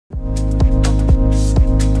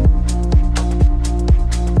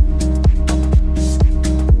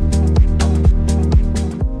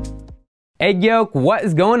Hey yo, what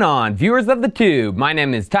is going on, viewers of the tube? My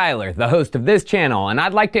name is Tyler, the host of this channel, and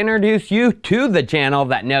I'd like to introduce you to the channel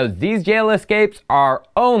that knows these jail escapes are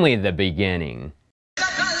only the beginning.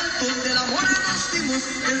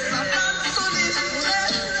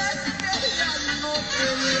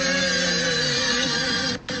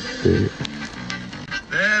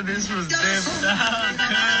 Man, this was dipped out,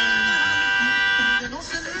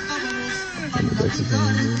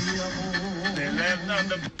 They left on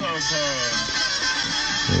the popo.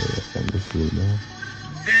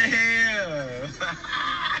 Damn.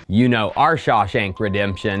 You know our Shawshank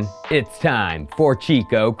Redemption. It's time for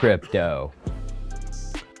Chico Crypto.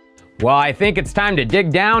 Well, I think it's time to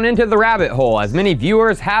dig down into the rabbit hole, as many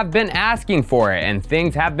viewers have been asking for it, and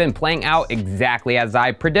things have been playing out exactly as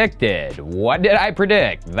I predicted. What did I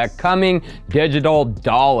predict? The coming digital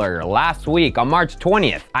dollar. Last week on March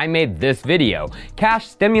 20th, I made this video. Cash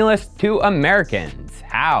stimulus to Americans.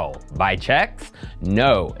 How? By checks?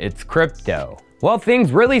 No, it's crypto. Well,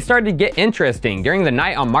 things really started to get interesting. During the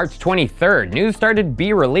night on March 23rd, news started to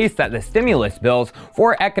be released that the stimulus bills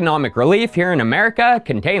for economic relief here in America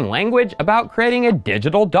contain language about creating a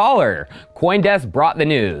digital dollar. Coinbase brought the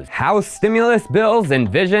news. House stimulus bills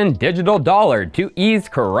envision digital dollar to ease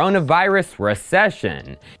coronavirus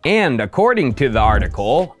recession. And according to the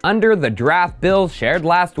article, under the draft bills shared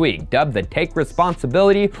last week, dubbed the Take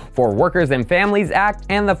Responsibility for Workers and Families Act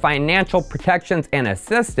and the Financial Protections and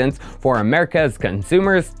Assistance for America's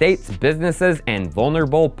Consumers, States, Businesses, and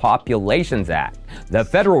Vulnerable Populations Act, the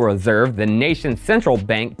Federal Reserve, the nation's central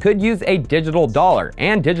bank, could use a digital dollar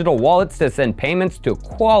and digital wallets to send payments to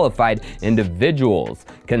qualified individuals,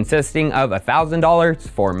 consisting of $1,000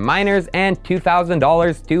 for minors and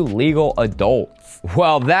 $2,000 to legal adults.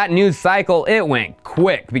 Well, that news cycle, it went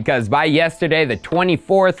quick, because by yesterday, the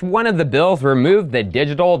 24th, one of the bills removed the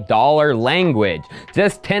digital dollar language.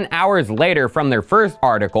 Just 10 hours later from their first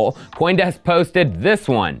article, Coinbase posted this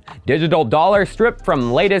one: digital dollar stripped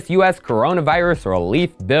from latest US coronavirus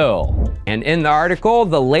relief bill. And in the article,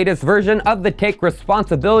 the latest version of the Take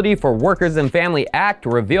Responsibility for Workers and Family Act,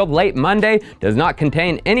 revealed late Monday, does not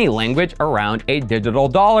contain any language around a digital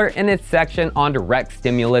dollar in its section on direct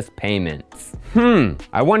stimulus payments.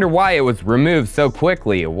 I wonder why it was removed so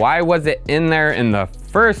quickly. Why was it in there in the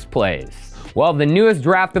first place? Well, the newest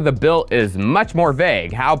draft of the bill is much more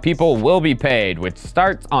vague, how people will be paid, which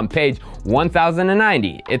starts on page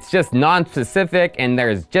 1090. It's just non-specific, and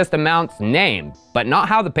there's just amounts named, but not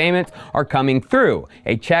how the payments are coming through,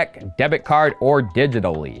 a check, debit card, or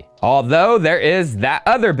digitally. Although there is that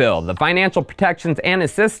other bill, the Financial Protections and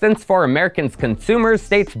Assistance for Americans, Consumers,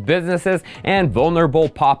 States, Businesses, and Vulnerable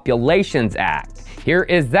Populations Act. Here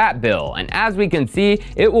is that bill, and as we can see,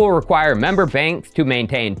 it will require member banks to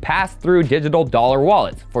maintain pass-through digital dollar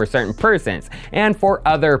wallets for certain persons and for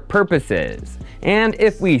other purposes. And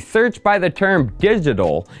if we search by the term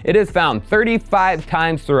digital, it is found 35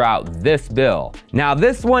 times throughout this bill. Now,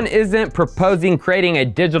 this one isn't proposing creating a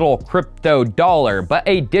digital crypto dollar, but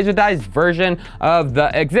a digitized version of the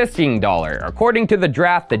existing dollar. According to the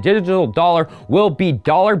draft, the digital dollar will be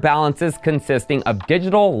dollar balances consisting of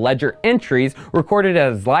digital ledger entries recorded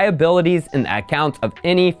as liabilities in the accounts of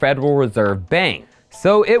any Federal Reserve bank.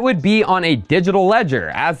 So it would be on a digital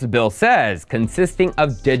ledger, as the bill says, consisting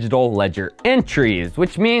of digital ledger entries,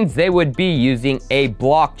 which means they would be using a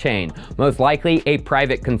blockchain, most likely a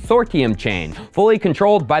private consortium chain, fully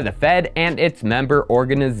controlled by the Fed and its member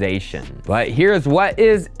organization. But here's what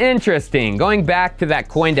is interesting. Going back to that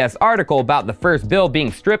Coinbase article about the first bill being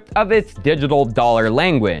stripped of its digital dollar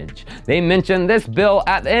language, they mention this bill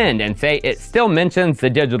at the end and say it still mentions the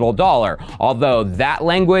digital dollar, although that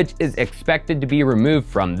language is expected to be removed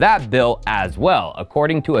from that bill as well,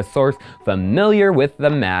 according to a source familiar with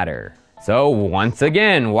the matter. So once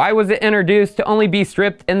again, why was it introduced to only be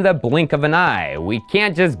stripped in the blink of an eye? We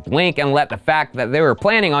can't just blink and let the fact that they were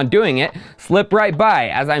planning on doing it slip right by,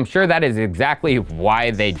 as I'm sure that is exactly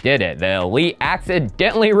why they did it. The elite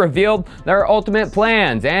accidentally revealed their ultimate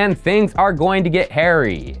plans, and things are going to get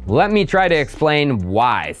hairy. Let me try to explain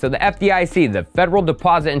why. So the FDIC, the Federal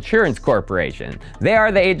Deposit Insurance Corporation, they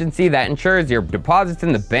are the agency that ensures your deposits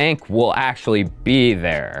in the bank will actually be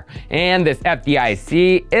there. And this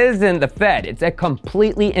FDIC isn't the Fed. It's a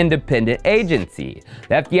completely independent agency.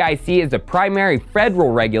 The FDIC is the primary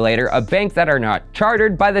federal regulator of banks that are not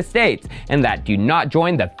chartered by the states and that do not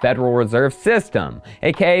join the Federal Reserve System,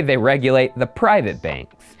 aka they regulate the private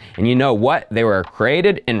banks. And you know what they were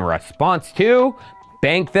created in response to?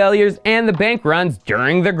 Bank failures and the bank runs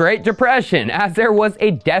during the Great Depression, as there was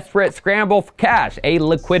a desperate scramble for cash, a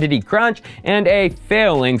liquidity crunch, and a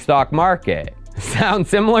failing stock market. Sound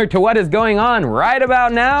similar to what is going on right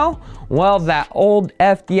about now? Well, that old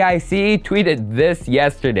FDIC tweeted this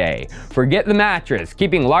yesterday. Forget the mattress.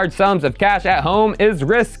 Keeping large sums of cash at home is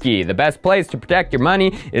risky. The best place to protect your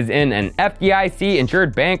money is in an FDIC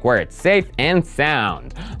insured bank where it's safe and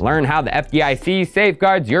sound. Learn how the FDIC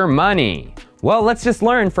safeguards your money. Well, let's just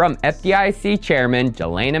learn from FDIC Chairman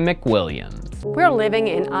Jelena McWilliams. We're living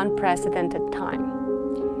in unprecedented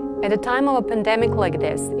time. At a time of a pandemic like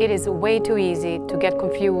this, it is way too easy to get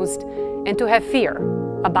confused and to have fear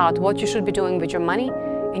about what you should be doing with your money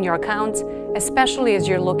in your accounts, especially as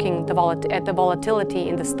you're looking at the volatility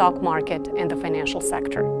in the stock market and the financial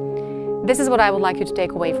sector. This is what I would like you to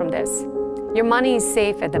take away from this. Your money is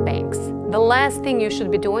safe at the banks. The last thing you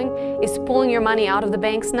should be doing is pulling your money out of the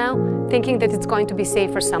banks now, thinking that it's going to be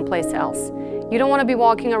safer someplace else. You don't want to be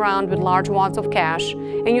walking around with large wads of cash,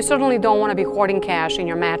 and you certainly don't want to be hoarding cash in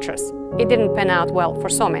your mattress. It didn't pan out well for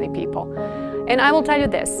so many people. And I will tell you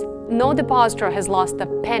this, no depositor has lost a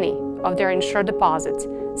penny of their insured deposits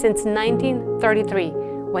since 1933,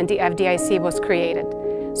 when the FDIC was created.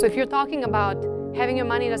 So if you're talking about having your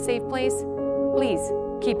money in a safe place, please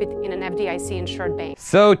keep it in an FDIC insured bank.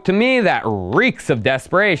 So to me, that reeks of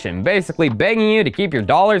desperation, basically begging you to keep your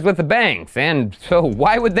dollars with the banks. And so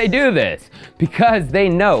why would they do this? Because they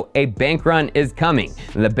know a bank run is coming.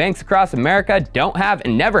 The banks across America don't have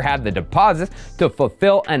and never had the deposits to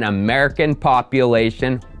fulfill an American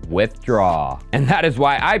population withdraw. And that is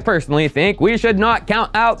why I personally think we should not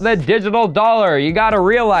count out the digital dollar. You gotta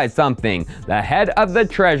realize something. The head of the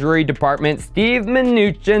Treasury Department, Steve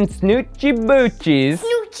Mnuchin,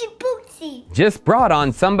 just brought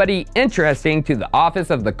on somebody interesting to the Office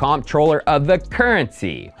of the Comptroller of the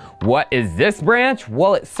Currency. What is this branch?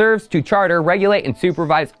 Well, it serves to charter, regulate, and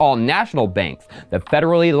supervise all national banks, the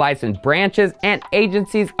federally licensed branches and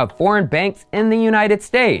agencies of foreign banks in the United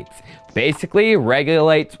States. Basically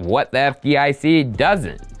regulates what the FDIC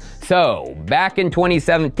doesn't. So, back in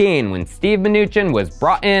 2017, when Steve Mnuchin was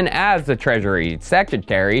brought in as the Treasury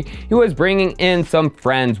Secretary, he was bringing in some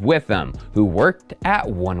friends with him who worked at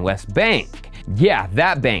OneWest Bank. Yeah,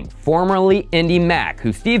 that bank, formerly Indy Mac,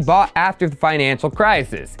 who Steve bought after the financial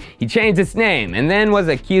crisis. He changed its name and then was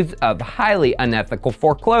accused of highly unethical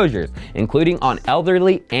foreclosures, including on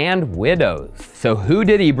elderly and widows. So who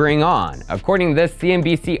did he bring on? According to this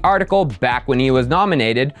CNBC article, back when he was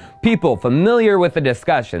nominated, people familiar with the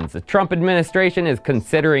discussions, the Trump administration is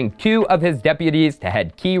considering 2 of his deputies to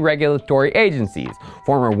head key regulatory agencies.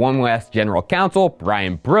 Former OneWest General Counsel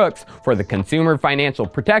Brian Brooks for the Consumer Financial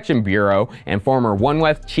Protection Bureau and former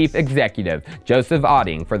OneWest Chief Executive Joseph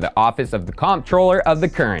Otting for the Office of the Comptroller of the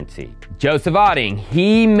Currency. Joseph Otting,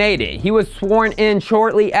 he made it. He was sworn in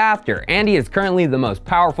shortly after, and he is currently the most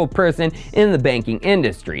powerful person in the banking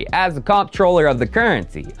industry as the Comptroller of the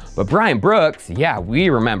Currency. But Brian Brooks, yeah, we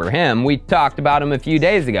remember him. We talked about him a few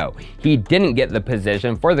days ago. He didn't get the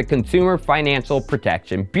position for the Consumer Financial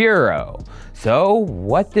Protection Bureau. So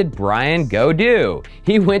what did Brian go do?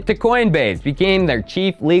 He went to Coinbase, became their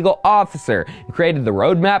chief legal officer, and created the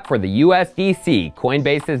roadmap for the USDC,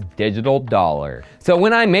 Coinbase's digital dollar. So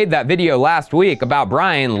when I made that video last week about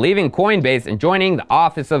Brian leaving Coinbase and joining the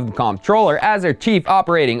Office of the Comptroller as their chief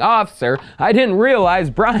operating officer, I didn't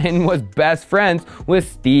realize Brian was best friends with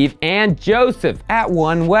Steve and Joseph at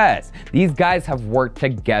OneWest. These guys have worked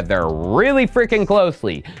together really freaking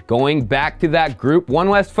closely, going back to that group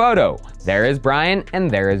OneWest photo. There is Brian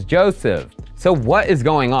and there is Joseph. So what is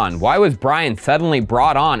going on? Why was Brian suddenly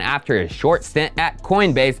brought on after his short stint at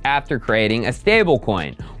Coinbase after creating a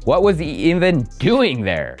stablecoin? What was he even doing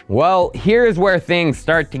there? Well, here's where things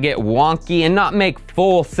start to get wonky and not make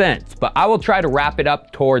full sense, but I will try to wrap it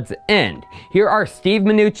up towards the end. Here are Steve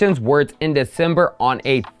Mnuchin's words in December on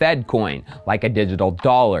a Fed coin, like a digital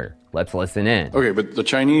dollar. Let's listen in. Okay, but the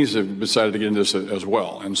Chinese have decided to get into this as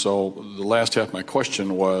well. And so the last half of my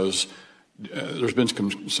question was, there's been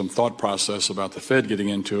some thought process about the Fed getting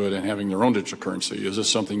into it and having their own digital currency. Is this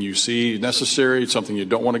something you see necessary, something you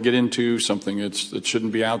don't want to get into, something that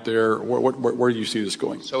shouldn't be out there? Where do you see this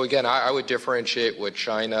going? So again, I would differentiate what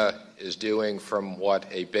China is doing from what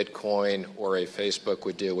a Bitcoin or a Facebook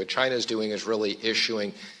would do. What China is doing is really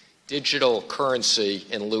issuing digital currency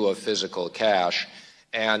in lieu of physical cash,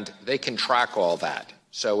 and they can track all that.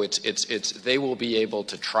 So they will be able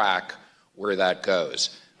to track where that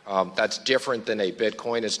goes. That's different than a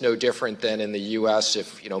Bitcoin. It's no different than in the U.S.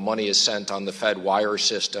 if money is sent on the Fed wire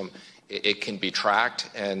system, it can be tracked,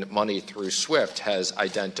 and money through SWIFT has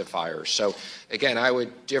identifiers. So again, I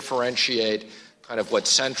would differentiate kind of what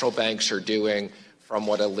central banks are doing from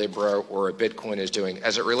what a Libra or a Bitcoin is doing.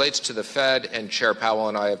 As it relates to the Fed, and Chair Powell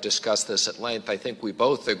and I have discussed this at length, I think we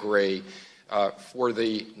both agree For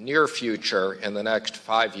the near future, in the next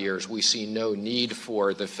 5 years, we see no need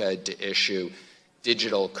for the Fed to issue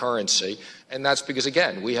digital currency. And that's because,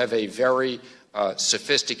 again, we have a very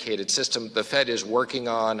sophisticated system. The Fed is working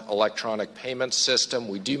on electronic payment system.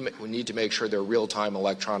 We need to make sure they're real-time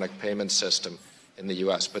electronic payment system in the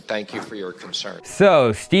U.S., but thank you for your concern.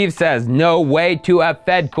 So Steve says no way to a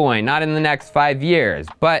Fed coin, not in the next 5 years,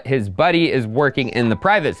 but his buddy is working in the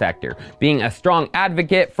private sector, being a strong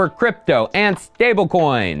advocate for crypto and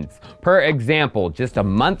stablecoins. Per example, just a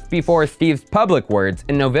month before Steve's public words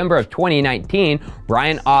in November of 2019,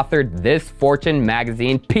 Brian authored this Fortune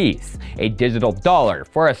magazine piece, a digital dollar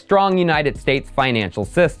for a strong United States financial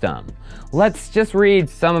system. Let's just read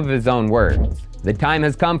some of his own words. The time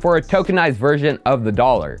has come for a tokenized version of the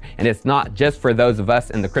dollar, and it's not just for those of us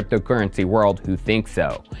in the cryptocurrency world who think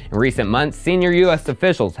so. In recent months, senior US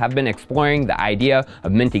officials have been exploring the idea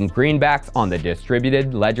of minting greenbacks on the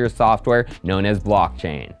distributed ledger software known as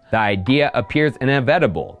blockchain. The idea appears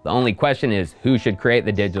inevitable. The only question is who should create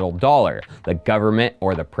the digital dollar, the government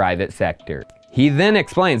or the private sector. He then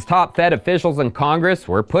explains top Fed officials in Congress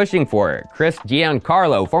were pushing for it. Chris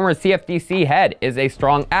Giancarlo, former CFTC head, is a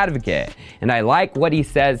strong advocate, and I like what he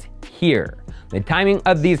says here. The timing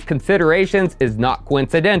of these considerations is not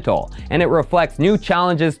coincidental, and it reflects new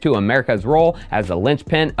challenges to America's role as the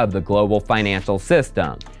linchpin of the global financial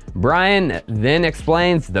system. Brian then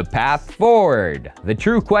explains the path forward. The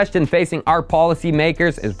true question facing our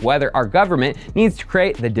policymakers is whether our government needs to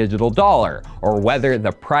create the digital dollar, or whether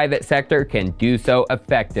the private sector can do so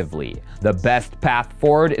effectively. The best path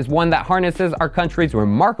forward is one that harnesses our country's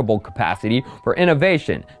remarkable capacity for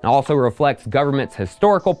innovation and also reflects government's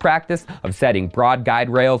historical practice of setting broad guide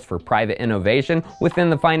rails for private innovation within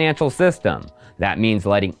the financial system. That means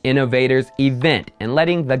letting innovators invent and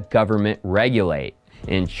letting the government regulate.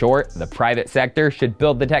 In short, the private sector should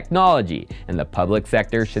build the technology, and the public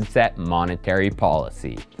sector should set monetary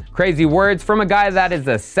policy. Crazy words from a guy that is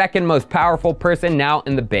the second most powerful person now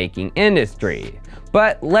in the banking industry.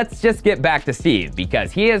 But let's just get back to Steve,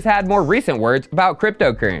 because he has had more recent words about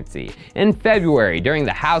cryptocurrency. In February, during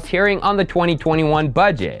the House hearing on the 2021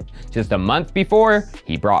 budget, just a month before,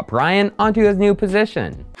 he brought Brian onto his new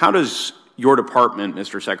position. How does your department,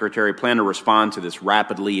 Mr. Secretary, plan to respond to this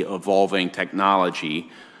rapidly evolving technology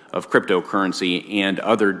of cryptocurrency and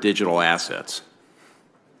other digital assets?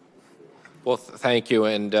 Well, thank you.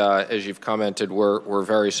 And as you've commented, we're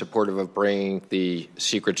very supportive of bringing the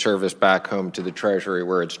Secret Service back home to the Treasury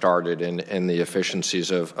where it started and the efficiencies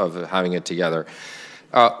of having it together.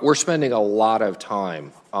 We're spending a lot of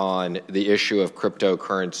time on the issue of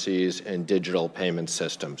cryptocurrencies and digital payment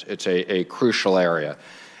systems. It's a crucial area.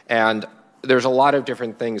 And there's a lot of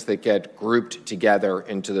different things that get grouped together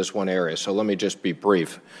into this one area. So let me just be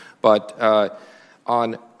brief. But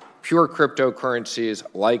on pure cryptocurrencies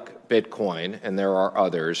like Bitcoin, and there are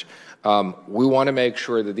others, we want to make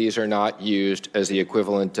sure that these are not used as the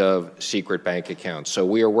equivalent of secret bank accounts. So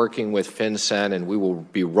we are working with FinCEN, and we will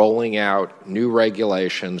be rolling out new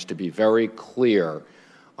regulations to be very clear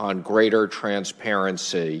on greater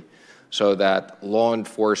transparency so that law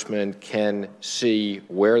enforcement can see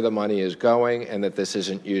where the money is going and that this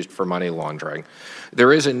isn't used for money laundering.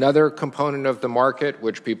 There is another component of the market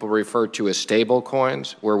which people refer to as stable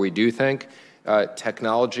coins, where we do think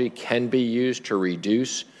technology can be used to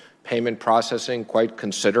reduce payment processing quite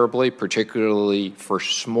considerably, particularly for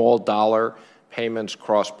small dollar payments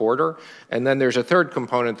cross-border. And then there's a third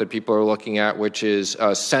component that people are looking at, which is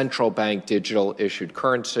central bank digital issued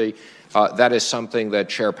currency. That is something that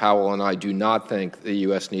Chair Powell and I do not think the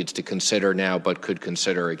U.S. needs to consider now, but could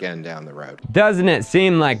consider again down the road. Doesn't it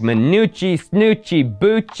seem like Mnuchin, Snoochie,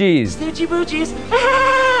 Boochies? Snoochie Boochies.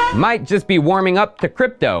 Might just be warming up to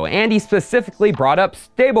crypto, and he specifically brought up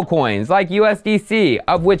stablecoins like USDC,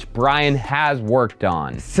 of which Brian has worked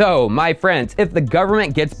on. So, my friends, if the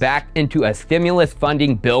government gets back into a stimulus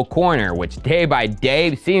funding bill corner, which day by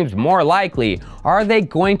day seems more likely, are they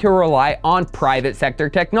going to rely on private sector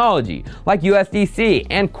technology like USDC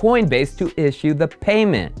and Coinbase to issue the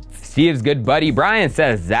payment? Steve's good buddy Brian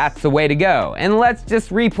says that's the way to go. And let's just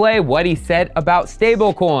replay what he said about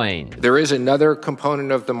stablecoins. There is another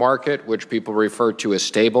component of the market which people refer to as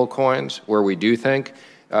stable coins, where we do think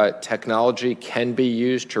technology can be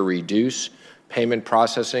used to reduce payment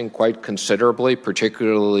processing quite considerably,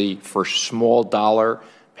 particularly for small dollar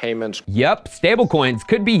payments. Yep, stablecoins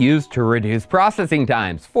could be used to reduce processing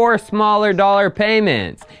times for smaller dollar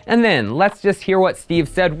payments. And then let's just hear what Steve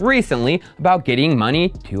said recently about getting money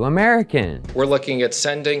to Americans. We're looking at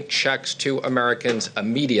sending checks to Americans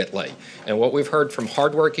immediately. And what we've heard from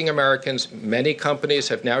hardworking Americans, many companies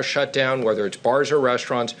have now shut down, whether it's bars or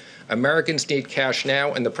restaurants. Americans need cash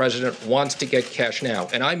now, and the president wants to get cash now.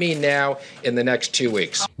 And I mean now, in the next 2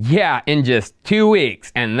 weeks. Yeah, in just 2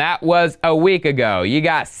 weeks. And that was a week ago. You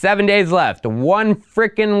got 7 days left. 1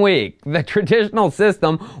 freaking week. The traditional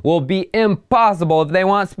system will be impossible if they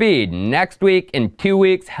want speed. Next week, in 2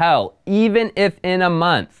 weeks, hell, even if in a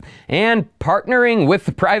month. And partnering with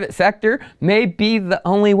the private sector may be the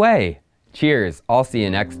only way. Cheers. I'll see you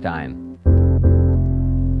next time.